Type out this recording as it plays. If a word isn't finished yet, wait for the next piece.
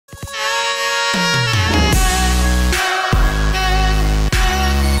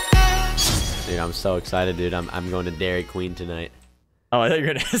I'm so excited, dude. I'm going to Dairy Queen tonight. Oh, I thought you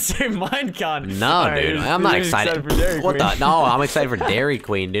were gonna say Minecon. No, dude, I'm not excited. For Dairy What Queen. the? No, I'm excited for Dairy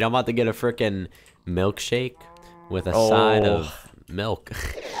Queen, dude. I'm about to get a freaking milkshake with a side of milk.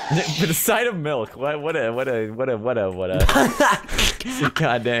 With a side of milk. What a.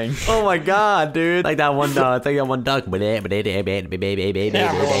 God dang. Oh my god, dude. Like that one, it's like that one duck. Oh,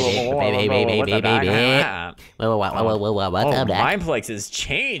 Mineplex has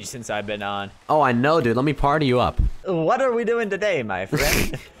changed since I've been on. Oh, I know, dude. Let me party you up. What are we doing today, my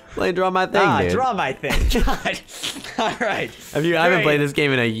friend? Let me draw my thing, dude. Draw my thing. God. All right. I haven't played this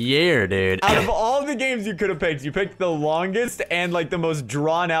game in a year, dude. Out of all the games you could have picked, you picked the longest and like the most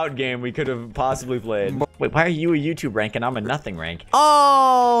drawn out game we could have possibly played. Wait, why are you a YouTube rank and I'm a nothing rank?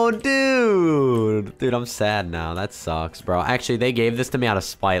 Oh, dude. Dude, I'm sad now. That sucks, bro. Actually, they gave this to me out of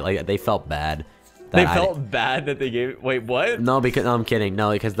spite. Like, they felt bad. They felt bad that they gave. Wait, what? No, I'm kidding.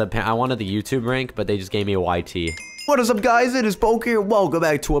 No, because I wanted the YouTube rank, but they just gave me a YT. What is up, guys? It is Poke here. Welcome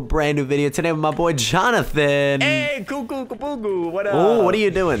back to a brand new video today with my boy Jonathan. Hey, cuckoo, what up? Oh, what are you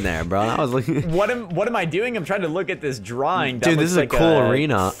doing there, bro? That was looking. What am I doing? I'm trying to look at this drawing. That dude, this is like a cool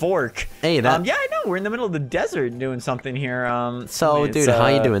arena. Fork. Hey, that. Yeah, I know. We're in the middle of the desert doing something here. So, dude, how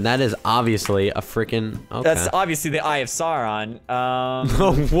you doing? That is obviously a freaking. Okay. That's obviously the Eye of Sauron.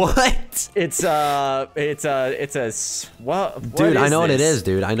 What? It's what? Dude, I know what it is,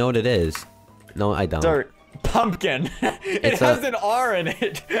 dude. I know what it is. No, I don't. Dirt. Pumpkin. It has an R in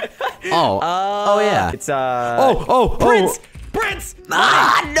it. Oh yeah. It's Prince.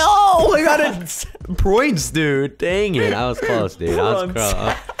 Ah, no! I got it. Points, dude. Dang it. I was close, dude. I was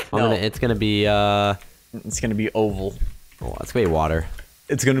close. It's gonna be It's gonna be oval. Oh, it's gonna be water.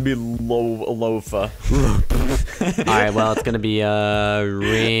 It's gonna be loafa. All right. Well, it's gonna be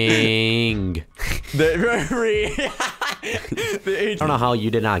ring. The ring. I don't know how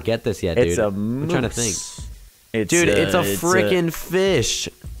you did not get this yet, dude. It's a I'm trying to think. It's a freaking fish.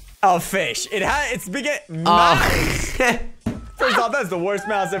 A fish. It's big. First off, that's the worst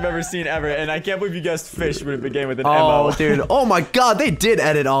mouse I've ever seen ever, and I can't believe you guessed fish when it began with an M-O. Oh, dude. Oh my god, they did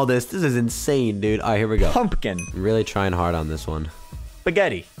edit all this. This is insane, dude. All right, here we go. Pumpkin. I'm really trying hard on this one.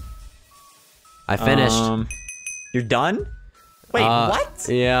 Spaghetti. I finished. You're done? Wait, what?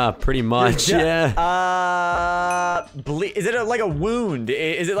 Yeah, pretty much. Yeah. Is it like a wound?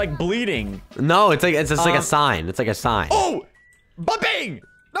 Is it like bleeding? No, it's just like a sign. It's like a sign. Oh, bumping!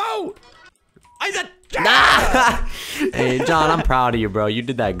 No, I said. Hey, John, I'm proud of you, bro. You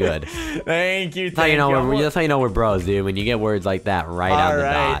did that good. Thank you. That's how you know we're bros, dude. When you get words like that right on the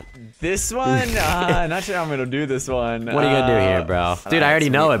dot. This one, not sure how I'm gonna do this one. What are you gonna do here, bro? Dude, I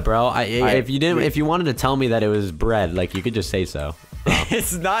already know it, bro. If you wanted to tell me that it was bread, like you could just say so.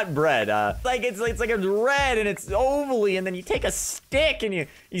 It's not bread. It's like a red and it's ovally, and then you take a stick and you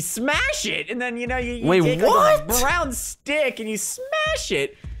smash it, and then you take like a brown stick and you smash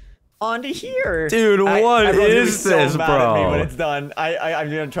it onto here. Dude, what is this, mad bro? At me when it's done.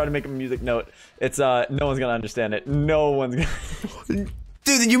 I'm gonna try to make a music note. It's no one's gonna understand it. No one's gonna.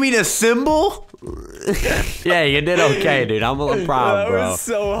 Dude, you mean a symbol? Yeah, you did okay, dude. I'm a little proud, bro. That was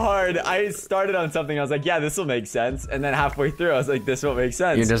so hard. I started on something. I was like, yeah, this will make sense. And then halfway through, I was like, this won't make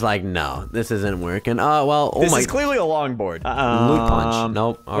sense. You're just like, no, this isn't working. Well, this is clearly a longboard. Loot punch.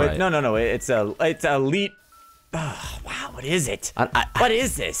 Nope. All right. No. It's a elite. Oh, wow, what is it? What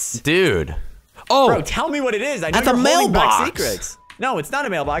is this? Dude. Oh. Bro, tell me what it is. I know that's a mailbox. Secrets. No, it's not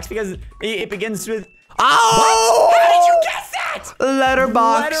a mailbox because it begins with. Oh! What? How did you guess that?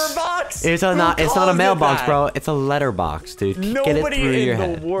 Letterbox. Letterbox? It's not a mailbox, bro. It's a letterbox, dude. Nobody in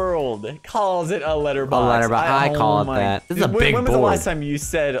the world calls it a letterbox. A letterbox. I call it that. This is a big board. When was the last time you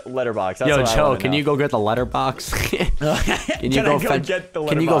said letterbox? Yo, Joe, can you go get the letterbox? Can you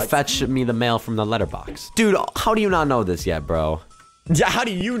go fetch me the mail from the letterbox? Dude, how do you not know this yet, bro? Yeah, how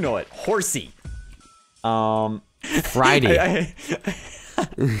do you know it? Horsey. Friday.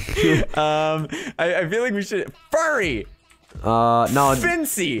 I feel like we should furry. No.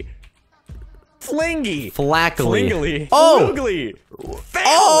 Fincy. Flingy. Flackly. Oh. Roogly. Family.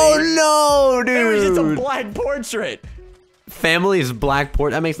 Oh no, dude. It was just a black portrait. Family's black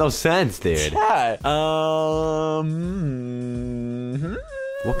portrait. That makes no sense, dude. Yeah.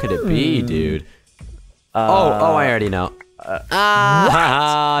 What could it be, dude? I already know.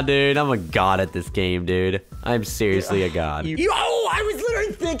 Dude, I'm a god at this game, dude. I'm seriously a god. I was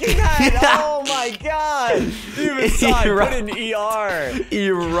literally thinking that. Oh my god. You even saw it. Put an ER.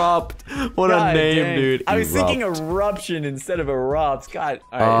 Erupt. What a name, dude. I was thinking eruption instead of erupt. God.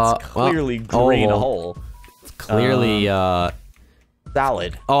 All right, it's clearly green hole. It's clearly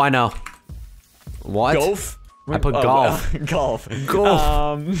salad. Oh, I know. What? Golf? I put golf. Golf.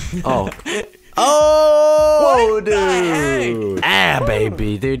 Golf. Oh, What the dude. Ah,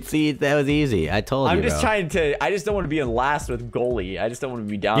 baby. Dude, see, that was easy. I told you, I'm just bro. trying to, I just don't want to be in last with goalie. I just don't want to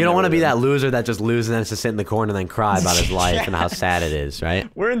be down You don't want to be there. that loser that just loses and then has to sit in the corner and then cry about his life and how sad it is, right?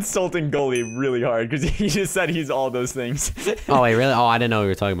 We're insulting goalie really hard because he just said he's all those things. Oh, wait, really? Oh, I didn't know what you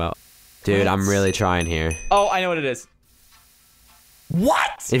were talking about. Dude, I'm really trying here. Oh, I know what it is.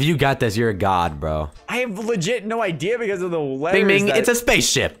 What? If you got this, you're a god, bro. I have legit no idea because of the letters. Bing, bing, that- it's a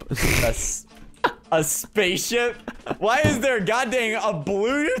spaceship. a spaceship? Why is there goddamn a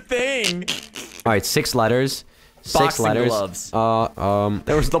blue thing? All right, 6 letters. 6 Boxing letters. gloves.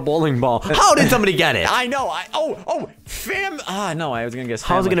 There was the bowling ball. How did somebody get it? I know. No, I was gonna guess.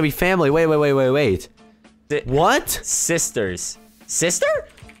 How's it gonna be family? Wait. What? Sisters. Sister?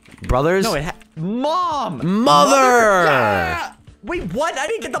 Brothers? No, mom. Mother! Yeah! Wait, what? I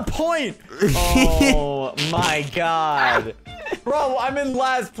didn't get the point. Oh my god. Bro, I'm in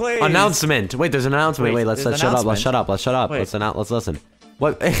last place. Announcement. Wait, there's an announcement. Wait, let's shut up. Let's shut up. Wait. Let's listen.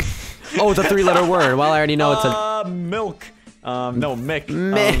 What? Oh, it's a 3-letter word. Well, I already know it's a milk. No, Mick.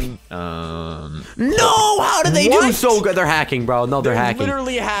 No, how did they do What? so good? They're hacking, bro. No, they're hacking.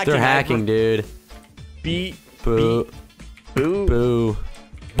 Literally hacking. They're hacking, dude. Beat. Boo. Boo. Boo.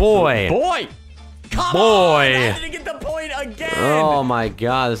 Boy. Boy. Come Boy. on. I didn't get the point again. Oh my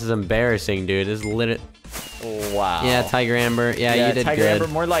god, this is embarrassing, dude. This is lit. Wow. Yeah, Tiger Amber. Yeah, you did Tiger good. Amber,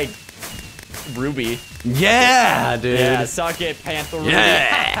 more like Ruby. Yeah, dude. Yeah, suck it, Panther Ruby.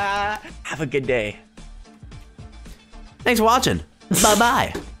 Yeah. Have a good day. Thanks for watching.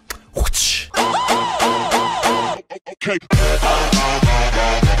 Bye-bye. Okay.